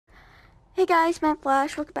Hey guys, Matt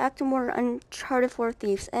Flash. Welcome back to more Uncharted 4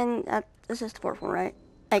 Thieves, and this is the fourth one, right?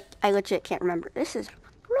 I legit can't remember. This is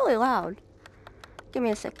really loud. Give me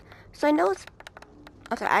a sec. So I know it's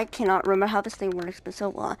okay. I cannot remember how this thing works. It's been so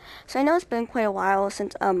long. So I know it's been quite a while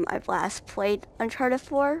since I've last played Uncharted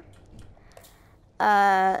 4.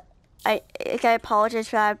 I apologize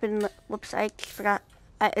for that. I've been whoops. I forgot.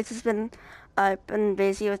 It's just been I've been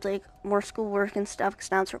busy with like more schoolwork and stuff because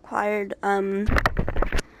now it's required.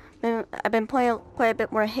 I've been playing quite a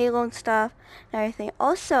bit more Halo and stuff and everything.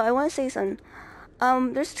 Also, I want to say something.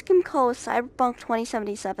 There's this game called Cyberpunk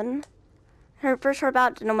 2077. First heard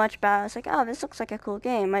about it, didn't know much about it. I was like, oh, this looks like a cool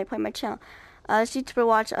game. I might play my channel. This YouTuber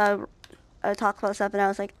watched talk about stuff, and I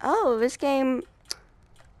was like, oh, this game.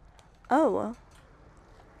 Oh.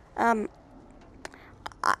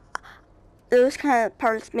 Those kind of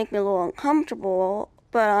parts make me a little uncomfortable,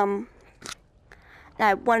 but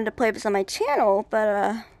I wanted to play this on my channel,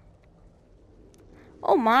 but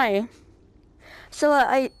oh my. So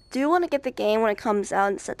I do want to get the game when it comes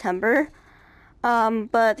out in September.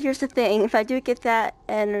 But here's the thing, if I do get that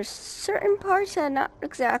and there's certain parts that are not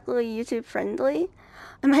exactly YouTube friendly,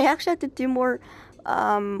 I might actually have to do more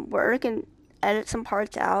work and edit some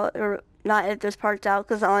parts out, or not edit those parts out,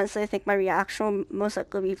 because honestly I think my reaction will most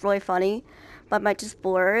likely be really funny, but I might just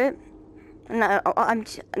blur it. And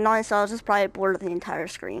honestly, I'll just probably blur the entire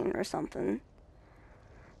screen or something.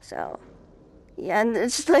 So yeah, and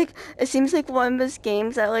it's just like, it seems like one of those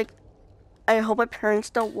games that like, I hope my parents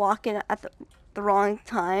don't walk in at the wrong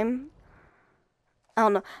time. I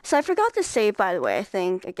don't know. So I forgot to save, by the way, I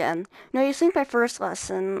think, again. No, you think my first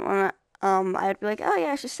lesson, when I'd be like, oh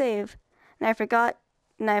yeah, I should save. And I forgot,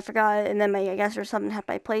 and then I guess there's something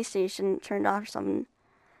happened, my PlayStation turned off or something.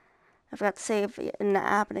 I forgot to save in the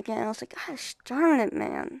app, and again, I was like, gosh darn it,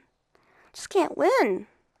 man. Just can't win.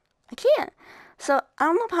 I can't. So, I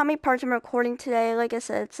don't know how many parts I'm recording today. Like I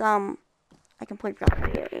said, it's, I completely forgot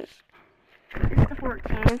what it is. It's the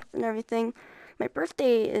 14th and everything. My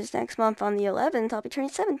birthday is next month on the 11th. I'll be turning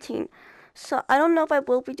 17. So, I don't know if I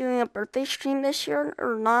will be doing a birthday stream this year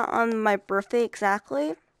or not on my birthday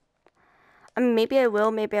exactly. I mean, maybe I will,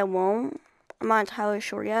 maybe I won't. I'm not entirely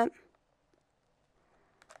sure yet.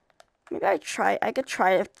 Maybe I could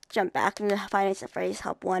try to jump back into Finance and Phrase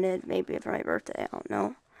Help Wanted, maybe for my birthday, I don't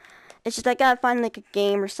know. It's just I gotta find like a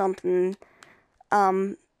game or something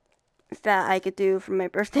that I could do for my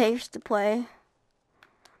birthday just to play.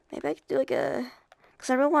 Maybe I could do like because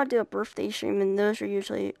I really want to do a birthday stream, and those are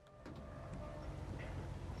usually,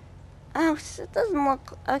 oh, it doesn't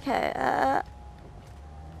look, okay,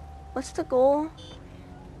 what's the goal?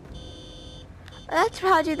 That's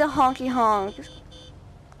how I do the honky honk.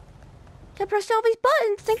 I pressed all these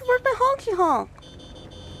buttons, think where's my honky honk?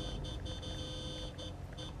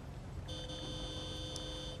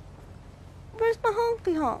 Where's my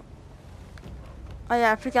honky honk? Oh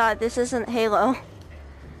yeah, I forgot, this isn't Halo.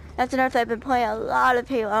 That's another thing, I've been playing a lot of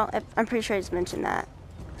Halo. I'm pretty sure I just mentioned that.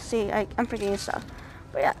 See, I'm forgetting stuff.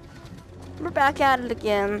 But yeah, we're back at it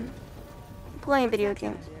again. Playing video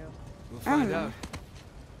games. We'll find out.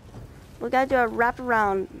 We gotta do a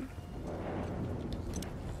wraparound.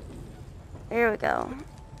 There we go.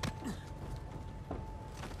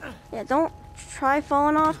 Yeah, don't try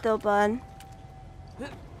falling off though, bud.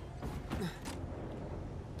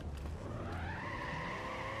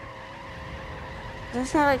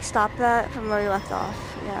 Doesn't that like stop that from where you left off?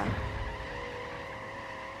 Yeah.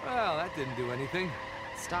 Well, that didn't do anything.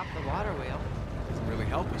 Stop the water wheel. Doesn't really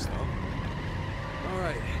help us though. All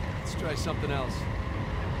right, let's try something else.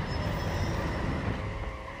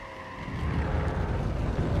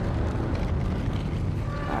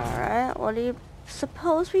 Alright, what do you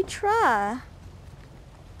suppose we try?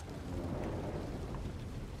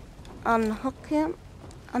 Unhook him?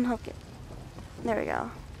 Unhook it. There we go.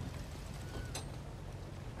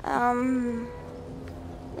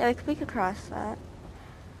 Yeah, we could cross that.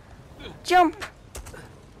 Jump!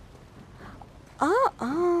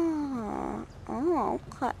 Oh,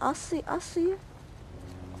 okay. I see you.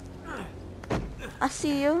 I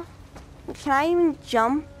see you. Can I even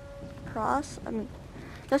jump across? I mean,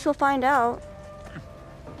 guess we'll find out.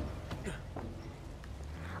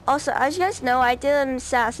 Also, as you guys know, I did an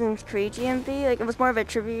Assassin's Creed GMV. Like, it was more of a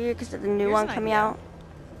tribute because of the new one coming out.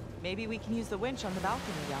 Maybe we can use the winch on the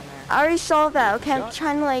balcony down there. I already saw that. Okay, I'm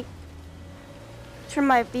trying to like turn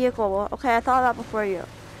my vehicle. Okay, I thought of that before you.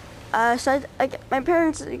 So my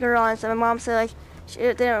parents were honest, and my mom said like she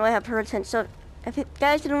didn't really have her attention. So if you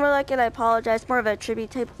guys didn't really like it, I apologize. More of a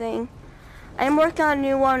tribute type thing. I am working on a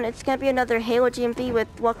new one. It's gonna be another Halo GMV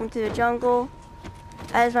with Welcome to the Jungle.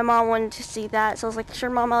 As my mom wanted to see that, so I was like,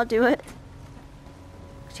 sure, Mom, I'll do it.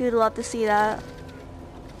 She would love to see that.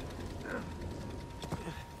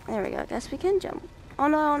 There we go. Guess we can jump. Oh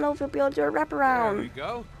no, I don't know if we'll be able to do a wraparound. There we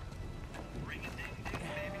go.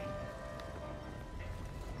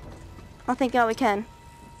 Oh, thank God we can.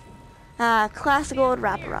 Classic old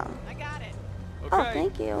wraparound. I got it. Okay. Oh,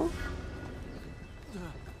 thank you.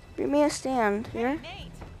 Give me a stand here.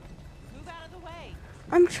 Nate, move out of the way.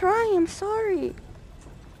 I'm trying, I'm sorry.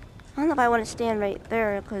 I don't know if I want to stand right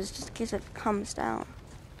there, because just in case it comes down.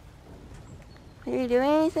 Are you doing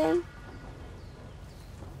anything?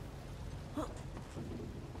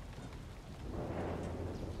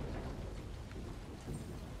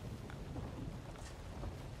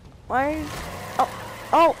 Why?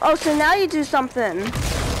 Oh, so now you do something.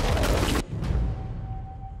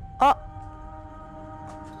 Oh.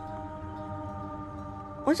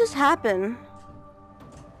 What just happened?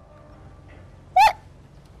 What?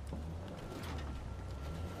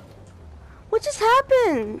 What just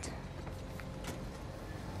happened?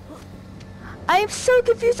 I am so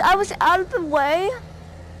confused. I was out of the way.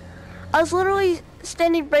 I was literally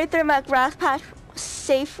standing right there in my grass patch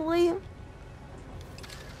safely.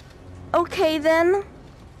 Okay then.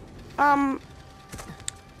 Well,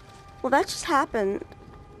 that just happened.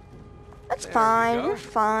 That's fine. We're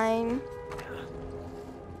fine.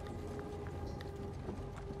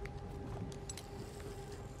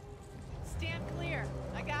 Stand clear.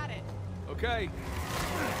 I got it. Okay.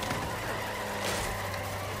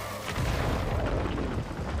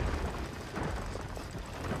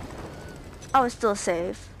 I was still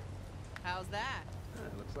safe. How's that?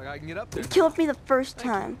 Looks like I can get up there. You killed me the first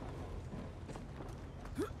time.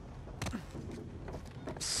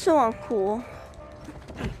 So uncool.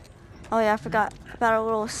 Oh yeah, I forgot about our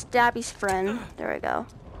little Stabby's friend. There we go.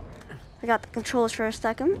 I got the controls for a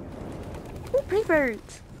second. Ooh, pretty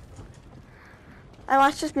birds. I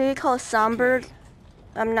watched this movie called Songbird.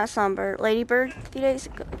 Not Songbird, Ladybird.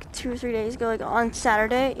 2 or 3 days ago, like on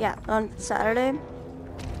Saturday. Yeah, on Saturday.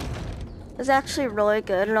 It was actually really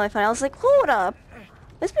good and really fun. I was like, hold up.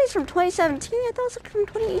 This movie's from 2017. I thought it was like from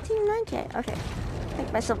 2018 or 19. Okay. I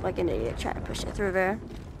think myself like an idiot trying to push it through there.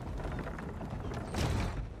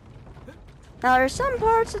 Now there's some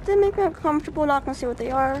parts that didn't make me uncomfortable, not gonna say what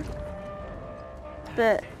they are.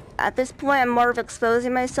 But at this point I'm more of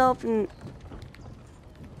exposing myself and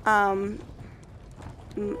how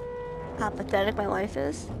pathetic my life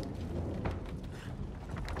is.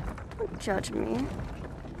 Don't judge me.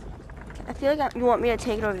 Okay, I feel like you want me to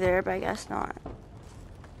take it over there, but I guess not.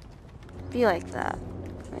 Be like that.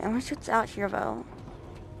 Wait, how much what's out here though?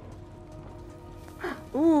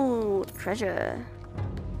 Ooh, treasure.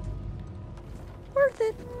 Worth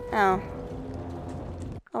it. Oh.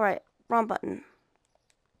 Alright, wrong button.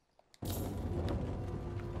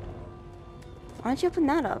 Why'd you open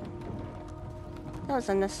that up? That was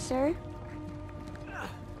unnecessary.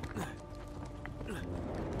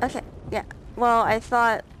 Okay, yeah. Well, I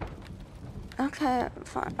thought... Okay,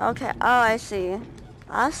 fine. Okay, oh, I see.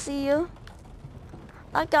 I see you.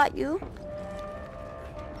 I got you.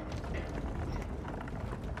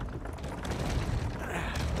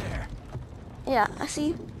 Yeah, I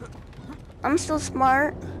see. I'm still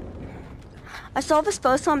smart. I saw this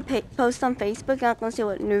post on Facebook, not gonna say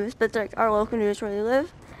what news, but like our local news where they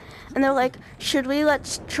live. And they're like, should we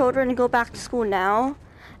let children go back to school now?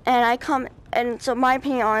 And so my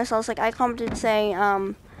opinion, honestly, I was like, I commented saying,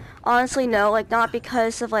 honestly, no, like not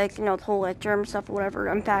because of like, you know, the whole like germ stuff or whatever.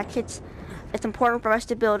 In fact, it's important for us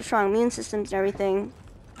to build strong immune systems and everything.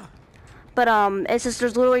 But it's just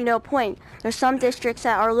there's literally no point. There's some districts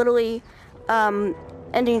that are literally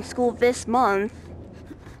ending school this month.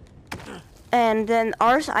 And then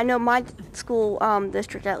ours, I know my school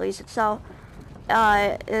district at least itself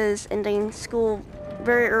is ending school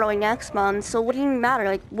very early next month. So what do you even matter?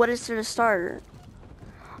 Like, what is there to start?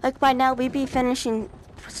 Like by now we'd be finishing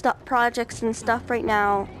projects and stuff right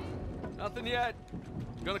now. Nothing yet.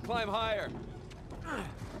 Gonna climb higher.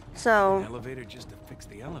 So. An elevator just to fix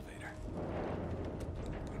the elevator.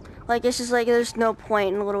 Like it's just like there's no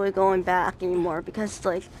point in literally going back anymore because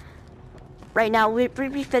like. Right now, we'd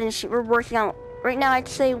be finishing, we're working on, right now I'd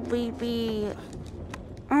say we'd be,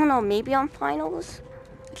 I don't know, maybe on finals?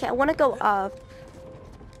 Okay, I want to go up,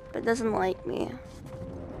 but it doesn't like me.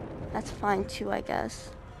 That's fine too, I guess.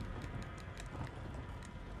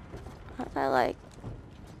 What if I like?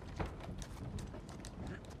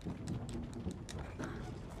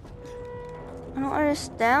 I don't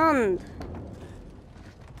understand.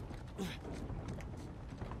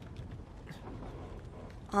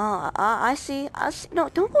 I see. No,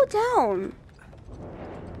 don't go down.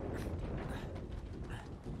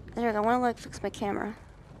 There we go. I want to like fix my camera.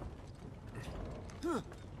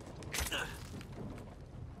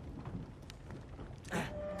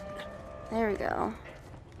 There we go.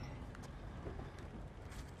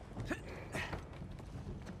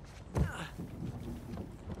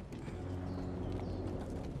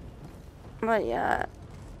 But yeah.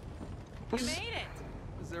 You made it.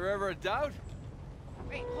 Is there ever a doubt?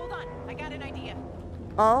 Wait, hold on. I got an idea.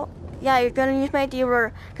 Oh, yeah, you're gonna use my idea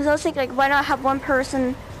where, because I was thinking, like, why not have one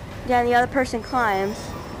person, yeah, and the other person climbs.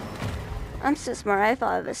 I'm so smart. I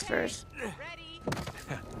thought of this first. Ready?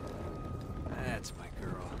 That's my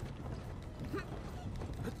girl.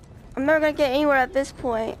 I'm never gonna get anywhere at this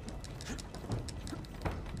point.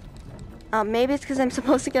 Maybe it's because I'm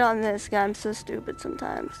supposed to get on this guy. I'm so stupid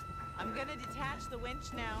sometimes. I'm gonna detach the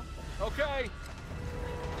winch now. Okay.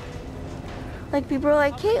 Like, people are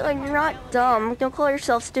like, Caitlin, you're not dumb. Don't call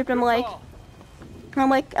yourself stupid. I'm like,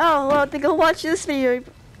 oh, well, then go watch this video.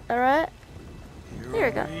 Alright? Here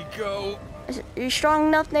we go. Here we go. Are you strong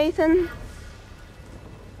enough, Nathan?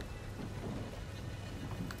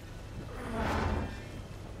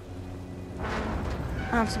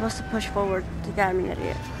 I'm supposed to push forward to get me an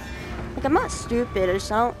idiot. Like, I'm not stupid. I just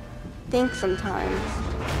don't think sometimes.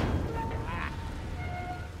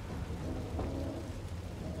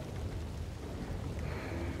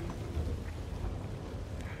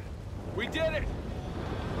 We did it.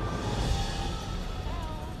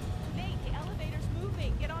 Nate, the elevator's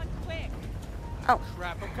moving. Get on quick. Oh.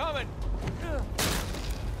 Crap, I'm coming.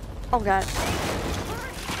 Oh, God.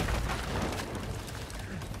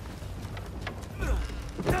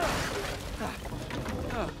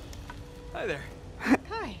 Hi there.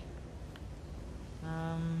 Hi.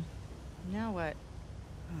 Now what?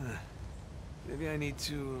 Maybe I need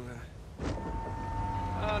to.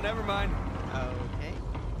 Oh, never mind. Okay.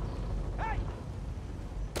 Hey!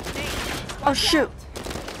 Nate, Oh, shoot.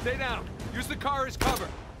 Stay down. Use the car as cover.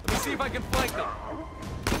 Let me see if I can flank them.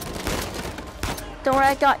 Don't worry,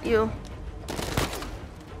 I got you.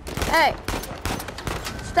 Hey.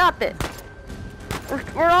 Stop it.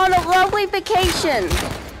 We're on a lovely vacation.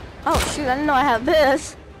 Oh, shoot, I didn't know I had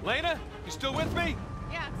this. Elena, you still with me?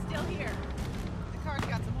 yeah, it's still here. The car's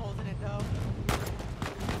got some holes in it, though.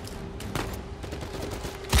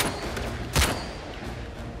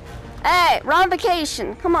 Hey, we're on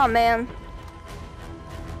vacation. Come on, man.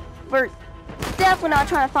 We're definitely not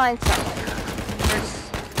trying to find something.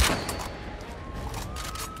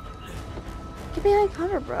 Get behind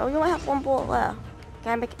cover, bro. You only have one bullet left.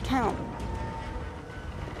 Gotta make it count.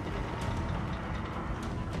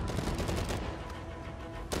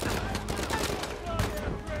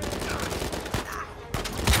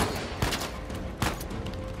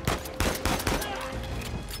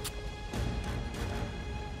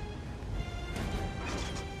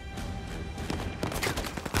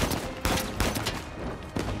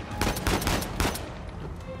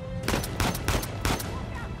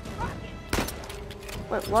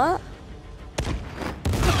 Wait, what?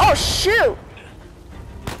 Oh, shoot!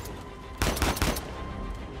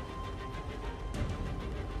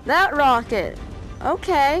 That rocket.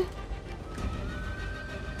 Okay.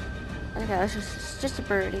 Okay, it's just a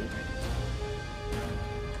birdie.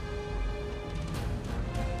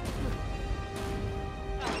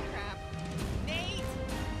 Oh, crap. Nate!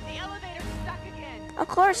 The elevator's stuck again. Of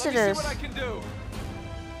course Let it me is. see what I can do.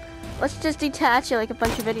 Let's just detach it like a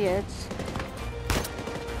bunch of idiots.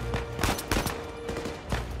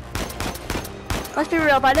 Let's be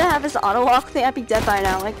real, if I didn't have this auto lock thing, I'd be dead by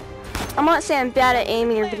now. Like, I'm not saying I'm bad at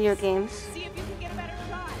aiming in video games. See if you can get a better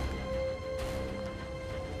shot.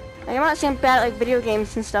 Like, I'm not saying I'm bad at like video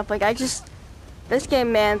games and stuff. Like, this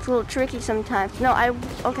game, man, it's a little tricky sometimes. No,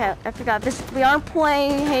 okay, I forgot. We aren't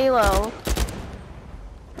playing Halo.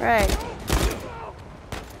 Right.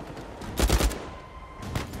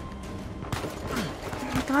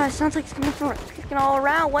 Oh my God, it sounds like it's coming from freaking all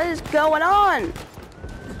around. What is going on?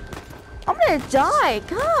 I'm gonna die,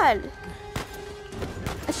 God.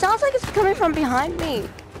 It sounds like it's coming from behind me.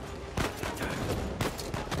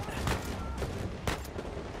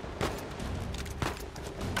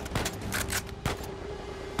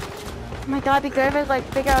 Oh my God, it'd be good if I like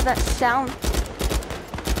figure out that sound.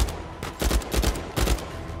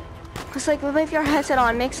 Cause like with your headset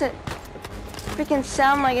on, it makes it freaking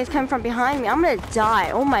sound like it's coming from behind me. I'm gonna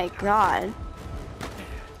die. Oh my God.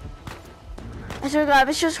 I swear to God, if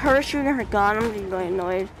it's just her shooting her gun, I'm gonna be really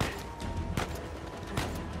annoyed.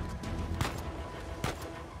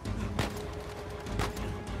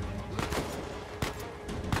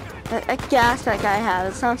 A gas that guy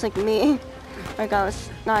has. It sounds like me. Like I was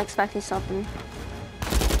not expecting something.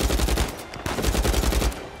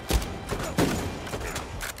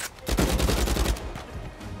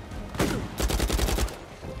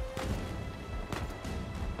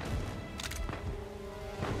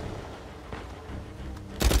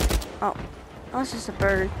 Oh, that was just a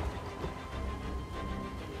bird.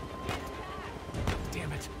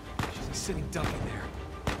 Damn it. She's a sitting duck in there.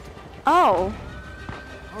 Oh.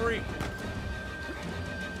 Hurry.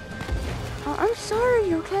 Oh, I'm sorry,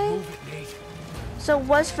 you okay? Move it, Nate. So it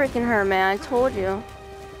was freaking her, man. I told you.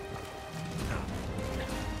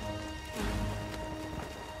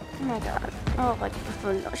 Oh my god. Oh, like,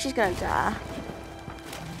 she's gonna die.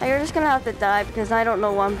 Hey, you're just gonna have to die because I don't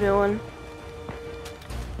know what I'm doing.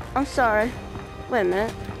 I'm sorry. Wait a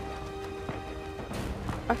minute.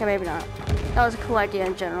 Okay, maybe not. That was a cool idea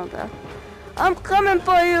in general, though. I'm coming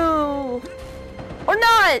for you! Or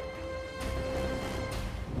not!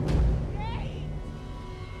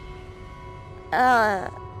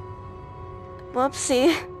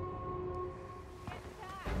 Whoopsie.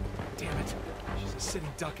 Damn it. She's a sitting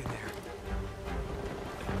duck in there.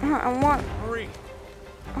 I want... Hurry.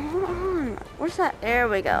 Hold on. Where's that? There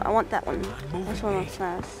we go. I want that one. Move This it, one Nate. looks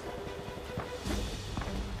nice.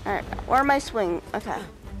 Alright, where am I swing? Okay.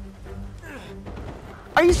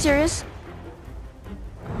 Are you serious?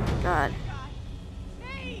 Oh, God.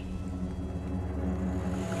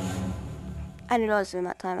 I knew I was doing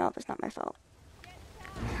that time. Oh, it's not my fault.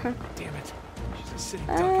 Damn it. She's a sitting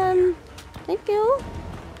duck in there. Thank you.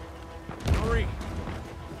 Hurry.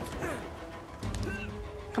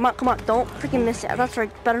 Come on, come on. Don't freaking miss it. That's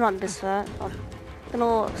right. Better not miss that. I'm getting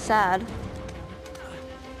a little sad.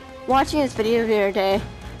 Watching this video the other day.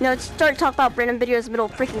 You know, start talking about random videos in the middle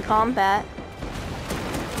of freaking combat.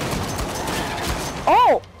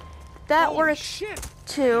 Oh! That Holy works shit.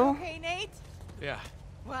 too. Okay, Nate? Yeah.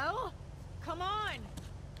 Well, come on.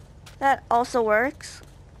 That also works.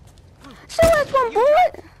 So that's one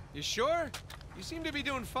bullet! You sure? You seem to be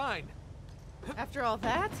doing fine. After all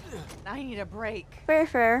that, I need a break. Very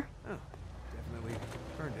fair. Oh, definitely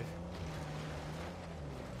earned it.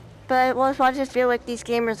 But well, I just feel like these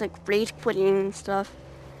gamers like rage quitting and stuff.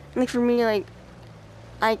 Like for me, like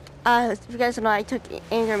if you guys know, I took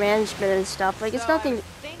anger management and stuff. Like it's So I nothing was to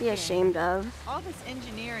be thinking, ashamed of. All this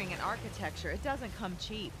engineering and architecture, it doesn't come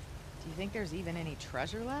cheap. Do you think there's even any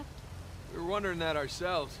treasure left? We were wondering that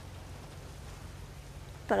ourselves.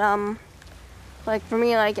 But like for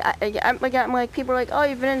me, like I'm like people are like, oh,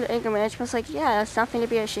 you've been into anger management. It's like, yeah, it's nothing to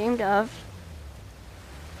be ashamed of.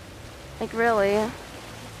 Like really.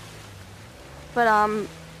 But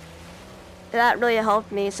that really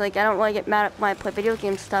helped me. So like I don't really get mad at when I play video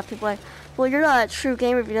game stuff. People are like, well, you're not a true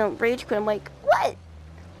gamer if you don't rage quit. I'm like, what?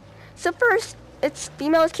 So first, it's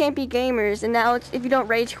females can't be gamers, and now it's if you don't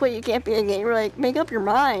rage quit, you can't be a gamer. Like, make up your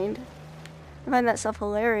mind. I find that stuff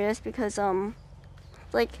hilarious because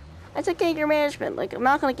like I took anger management. Like I'm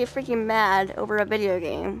not gonna get freaking mad over a video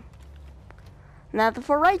game. Now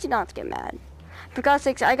before right, you not to get mad. For God's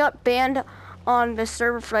sakes, I got banned on the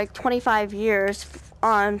server for like 25 years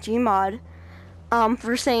on Gmod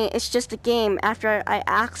for saying it's just a game after I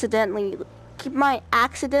accidentally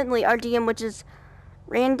RDM, which is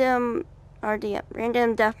random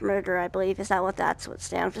death murder, I believe. Is that what that's what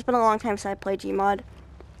stands for? It's been a long time since I played Gmod.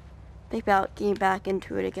 Think about getting back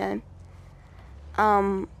into it again.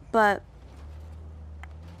 But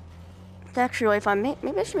it's actually really fun.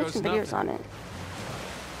 Maybe I should make some videos on it.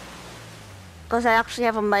 Because I actually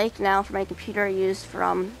have a mic now for my computer I used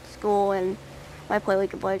from school, and I play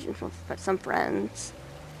League of Legends with some friends.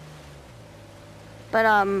 But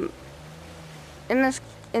this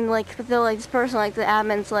person, like the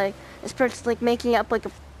admin's like this person's like making up like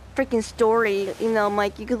a freaking story, you know,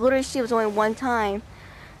 like you could literally see it was only one time.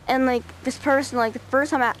 And like this person, like the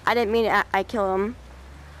first time I didn't mean it, I killed him.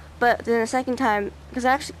 But then the second time, because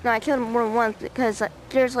I killed him more than once, because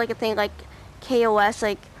there's like a thing like KOS,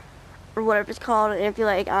 like, or whatever it's called, and if you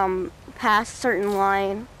like pass a certain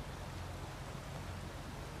line.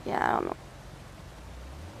 Yeah, I don't know.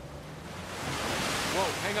 Whoa,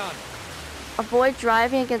 hang on. Avoid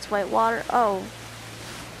driving against white water. Oh.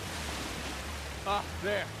 Ah,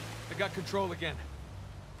 there. I got control again.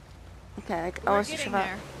 Okay, I We're wasn't getting sure if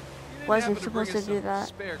there. You didn't wasn't happen to bring supposed to us do some that.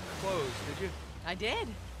 spare clothes, did you? I did.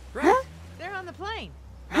 Great. Huh? They're on the plane.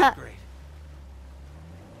 Not great.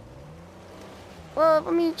 Well,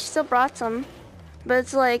 I mean, she still brought some. But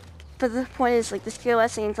it's like, but the point is, like, this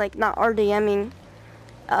KOS thing's like not RDMing.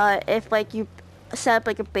 If like you set up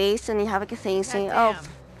like a base and you have like a thing saying, oh,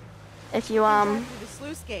 Goddamn. if you Drive through the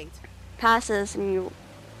sluice gate. passes and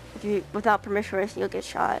if you without permission or anything, you'll get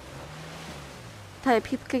shot. Tell you,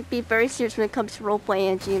 people could be very serious when it comes to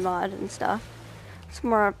roleplaying and Gmod and stuff. It's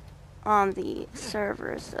more on the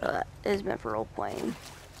servers it is meant for roleplaying.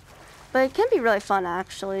 But it can be really fun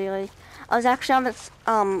actually. Like I was actually on this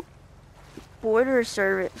border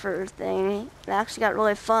server thing. It actually got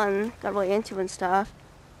really fun, got really into it and stuff.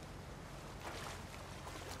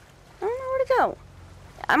 know.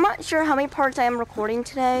 I'm not sure how many parts I am recording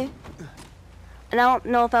today. And I don't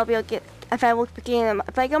know if I'll be able to get, if I will be getting them.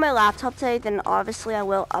 If I get on my laptop today, then obviously I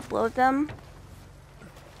will upload them.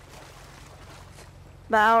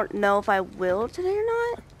 But I don't know if I will today or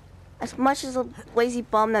not. As much as a lazy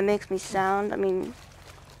bum that makes me sound, I mean,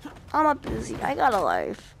 I'm a busy. I got a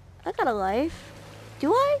life. I got a life.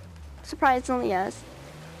 Do I? Surprisingly, yes.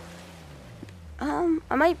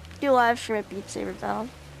 I might do a live stream at Beat Saber though.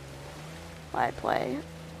 While I play.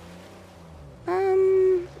 I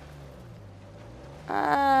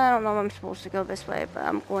don't know if I'm supposed to go this way, but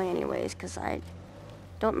I'm going anyways because I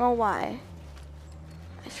don't know why.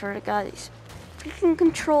 I swear to God, these freaking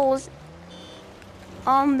controls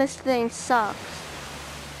on this thing sucks.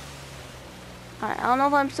 Alright, I don't know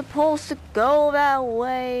if I'm supposed to go that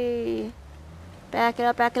way. Back it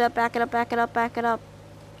up, back it up, back it up, back it up, back it up.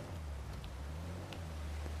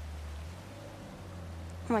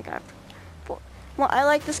 Oh my God. Well, I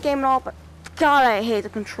like this game and all, but God, I hate the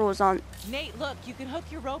controls on. Nate, look, you can hook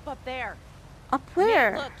your rope up there. Up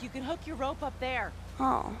where? Nate, look, you can hook your rope up there.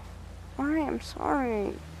 Oh. Alright, I'm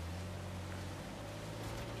sorry.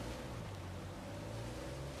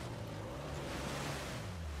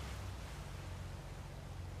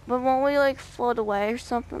 But won't we like float away or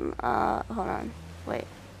something? Hold on. Wait.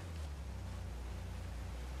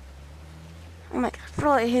 Oh my God, I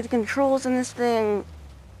really hate the controls in this thing.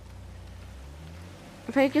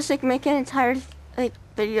 If I could just like make an entire like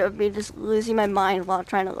video of me just losing my mind while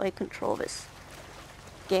trying to like control this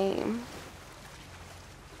game.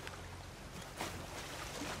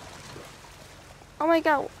 Oh my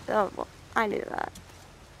God. Oh, well, I knew that.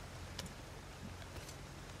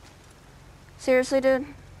 Seriously, dude?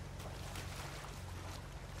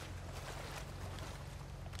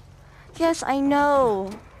 Yes, I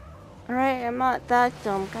know. Alright, I'm not that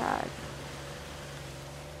dumb, God.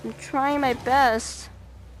 I'm trying my best.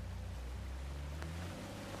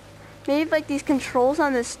 Maybe like these controls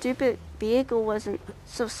on this stupid vehicle wasn't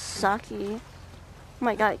so sucky. Oh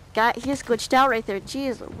my God, he just glitched out right there.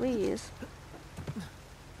 Jeez Louise.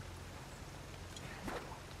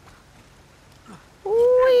 Wee,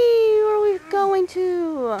 where are we going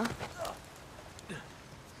to?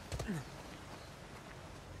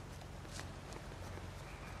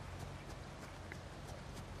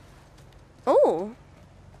 Oh.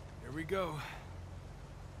 Here we go.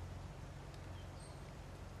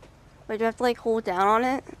 Wait, do I have to like hold down on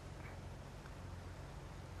it?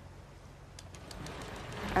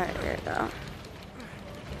 Alright, there we go.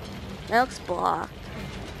 That looks blocked.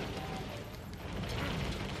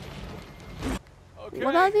 Okay, What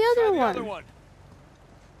about the try other one?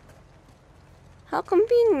 How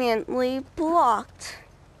conveniently blocked.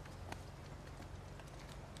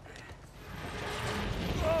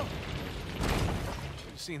 Oh.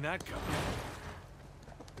 You've seen that coming.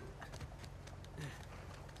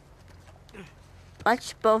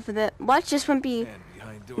 Watch both of them. Watch this one be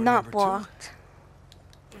not blocked.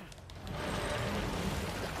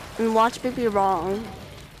 And watch me be wrong.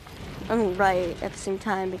 I mean, right at the same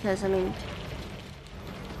time because, I mean,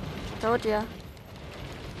 told ya.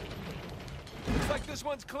 Looks like this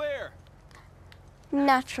one's clear.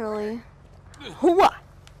 Naturally. Hooah!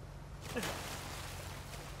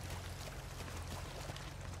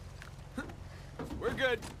 We're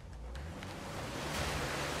good.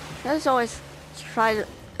 You guys always try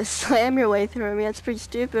to slam your way through me. That's pretty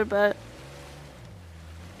stupid, but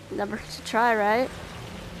never to try, right?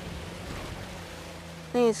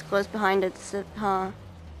 I think it's close behind it, huh?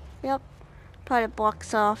 Yep. Probably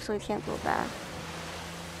blocks off so we can't go back.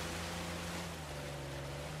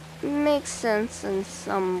 Makes sense in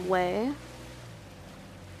some way.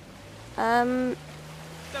 The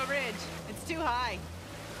ridge. It's too high.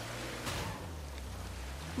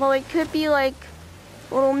 Well, it could be like,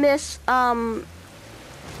 little miss, I'm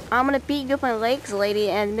gonna beat you with my legs, lady,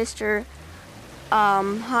 and Mr.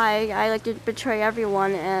 Hi, I like to betray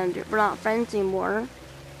everyone, and we're not friends anymore.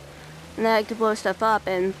 And I like to blow stuff up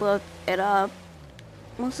and blow it up.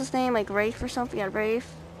 What's his name? Like Rafe or something? Yeah,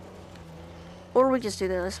 Rafe. Or we just do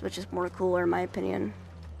this, which is more cooler in my opinion.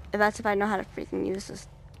 If I know how to freaking use this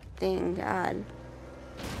thing, God.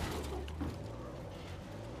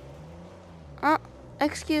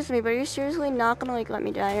 Excuse me, but are you seriously not gonna like let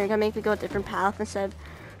me die? You're gonna make me go a different path instead of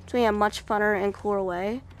doing a much funner and cooler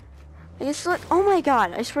way? I guess like, oh my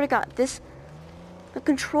God, I swear to God, the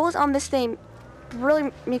controls on this thing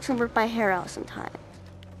really makes me rip my hair out sometimes.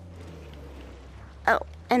 Oh,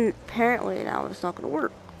 and apparently now it's not gonna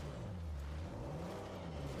work.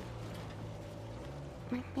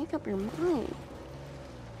 Make up your mind.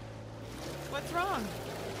 What's wrong?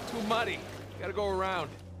 Too muddy. Gotta go around.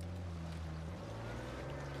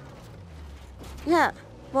 Yeah,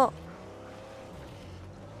 well.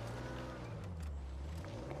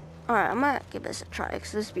 Alright, I'm gonna give this a try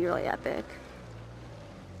because this would be really epic.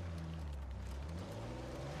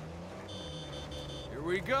 Here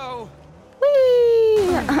we go.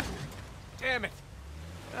 Whee! Damn it.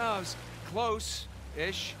 Oh, it was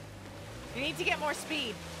close-ish. You need to get more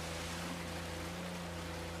speed.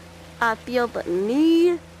 I feel the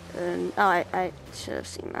need. Oh, I should have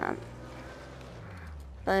seen that.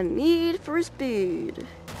 The need for speed.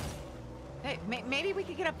 Hey, maybe we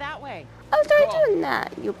could get up that way. I was already doing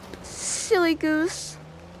that, you silly goose.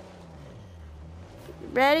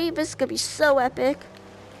 Ready? This is gonna be so epic.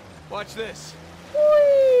 Watch this.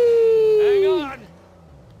 Whee! Hang on.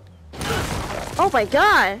 Oh my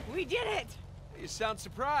god! We did it! You sound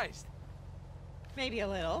surprised. Maybe a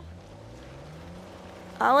little.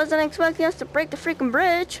 I wasn't expecting us to break the freaking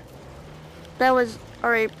bridge. That was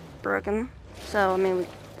already broken. So, I mean, we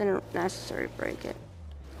didn't necessarily break it.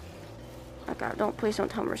 Oh god, please don't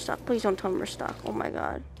tell me we're stuck. Please don't tell me we're stuck. Oh my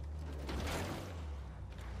god.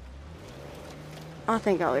 Oh,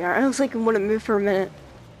 thank god we are. I was like, I wouldn't move for a minute.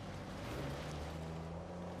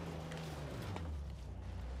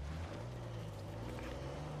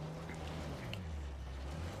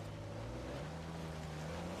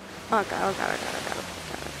 Oh god, oh god, oh god, oh god, oh god,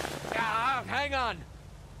 oh god, oh god. Ah, hang on.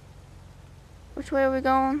 Which way are we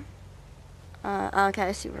going? Okay,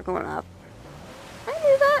 I see we're going up. I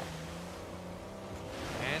knew that.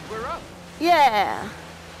 And we're up. Yeah.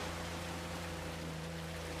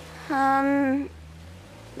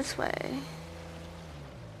 This way.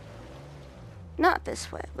 Not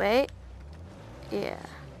this way. Wait. Yeah.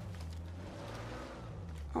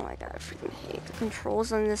 Oh my god, I freaking hate the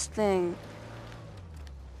controls on this thing.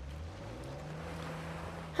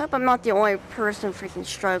 I hope I'm not the only person who freaking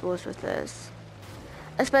struggles with this.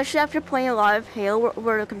 Especially after playing a lot of Halo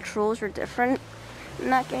where the controls were different in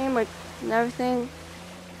that game, like, and everything.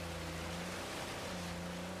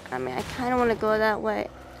 I mean, I kind of want to go that way,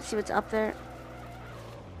 see what's up there.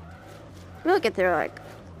 We'll get there, like,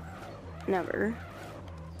 never.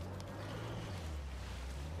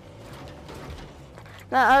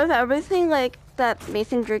 Now, out of everything, like, that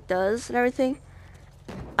Nathan Drake does and everything,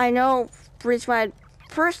 I know the reason why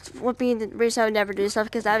first would be the reason I would never do stuff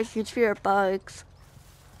because I have a huge fear of bugs.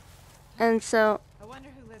 And so... I wonder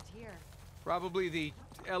who lived here. Probably the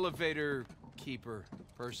elevator keeper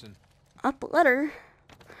person. Up a letter.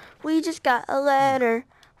 We just got a letter.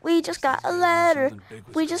 We just got a letter.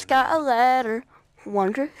 We just got a letter.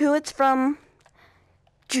 Wonder who it's from.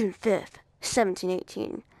 June 5th,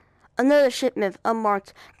 1718. Another shipment of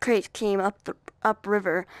unmarked crates came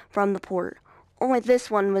upriver from the port. Only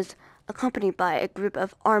this one was accompanied by a group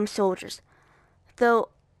of armed soldiers. Though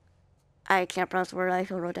I can't pronounce the word I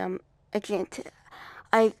wrote down. I can't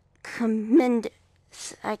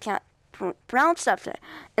pronounce stuff there.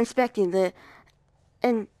 Inspecting the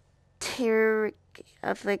interior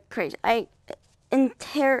of the crates. I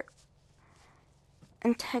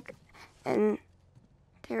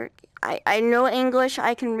know English.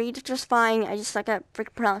 I can read just fine. I just like to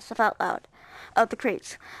freaking pronounce stuff out loud. Of the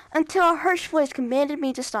crates. Until a harsh voice commanded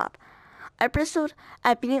me to stop. I bristled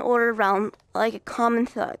at being ordered around like a common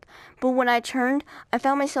thug. But when I turned, I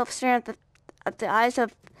found myself staring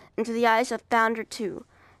into the eyes of Founder 2.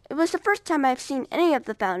 It was the first time I've seen any of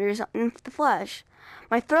the Founders in the flesh.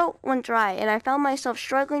 My throat went dry, and I found myself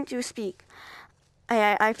struggling to speak.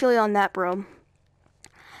 I feel you on that, bro.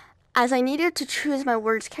 As I needed to choose my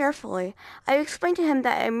words carefully, I explained to him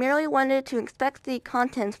that I merely wanted to inspect the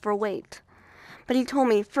contents for weight. But he told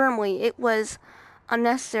me firmly it was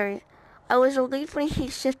unnecessary. I was relieved when he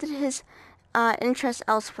shifted his interest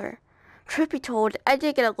elsewhere. Truth be told, I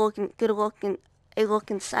did get a look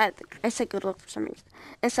inside. I said good look for some reason.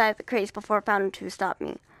 Inside the crates before I found him to stop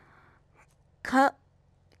me.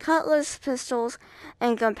 Cutlass, pistols,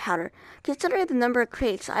 and gunpowder. Considering the number of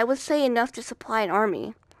crates, I would say enough to supply an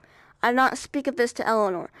army. I did not speak of this to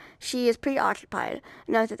Eleanor. She is preoccupied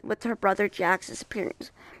with her brother Jack's disappearance.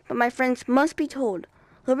 But my friends must be told.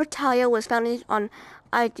 Libertalia was founded on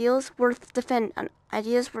ideals worth defending,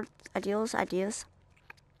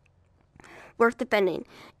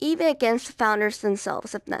 even against the founders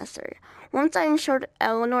themselves, if necessary. Once I ensured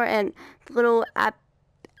Eleanor and little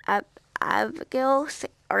Abigail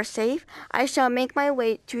are safe, I shall make my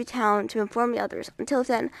way to town to inform the others. Until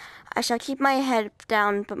then, I shall keep my head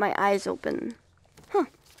down but my eyes open.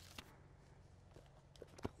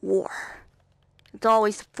 War. It's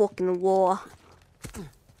always fucking war.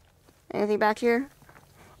 Anything back here?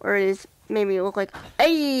 Or it is maybe look like,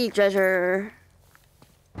 hey, treasure.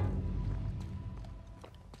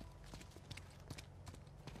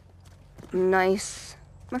 Nice.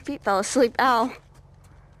 My feet fell asleep. Ow.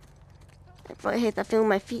 I hate that feeling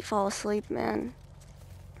my feet fall asleep, man.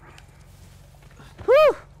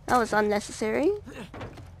 Whew! That was unnecessary.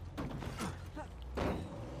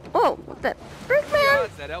 Whoa, what the frick, man?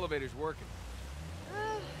 That elevator's working.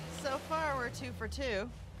 So far, we're 2 for 2.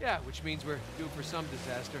 Yeah, which means we're due for some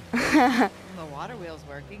disaster. The water wheel's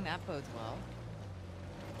working. That bodes well.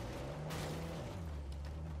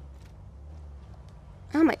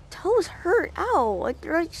 Oh, my toes hurt. Ow, like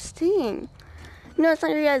you're right sting. No, it's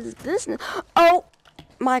not your guys' business. Oh,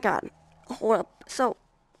 my God. Hold up. So,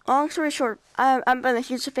 long story short, I've been a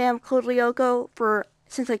huge fan of Code Lyoko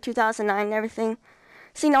since like 2009 and everything.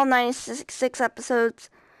 Seen all 96 episodes.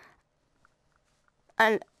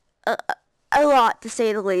 And a lot, to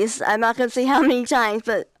say the least. I'm not going to say how many times,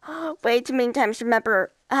 but way too many times to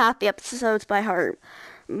remember half the episodes by heart.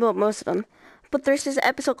 Well, most of them. But there's this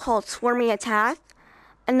episode called Swarming Attack.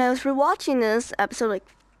 And I was rewatching this episode, like,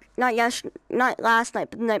 not last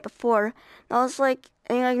night, but the night before. And I was like,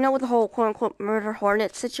 and I know with the whole quote-unquote murder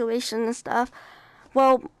hornet situation and stuff.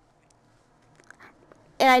 Well,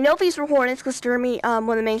 and I know these were hornets because Jeremy, one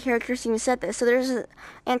of the main characters, even said this. So there's an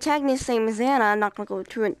antagonist named Xana. I'm not going to go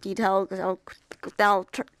too in detail because that'll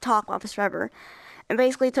talk about this forever. And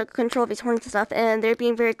basically took control of these hornets and stuff. And they're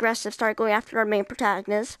being very aggressive, started going after our main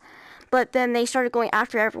protagonist. But then they started going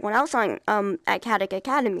after everyone else on at Caddick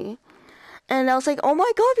Academy. And I was like, oh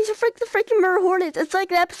my god, these are the freaking murder hornets. It's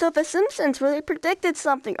like an episode of The Simpsons where they predicted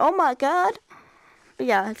something. Oh my god. But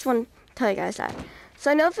yeah, I just want to tell you guys that.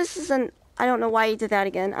 So I know this is I don't know why you did that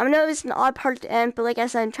again. I know it's an odd part at the end, but like I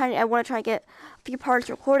said, I want to try to get a few parts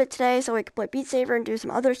recorded today so we can play Beat Saber and do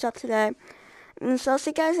some other stuff today. And so I'll see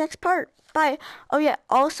you guys next part. Bye. Oh yeah,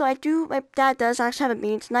 also my dad does actually have a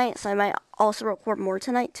meeting tonight, so I might also record more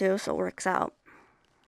tonight too, so it works out.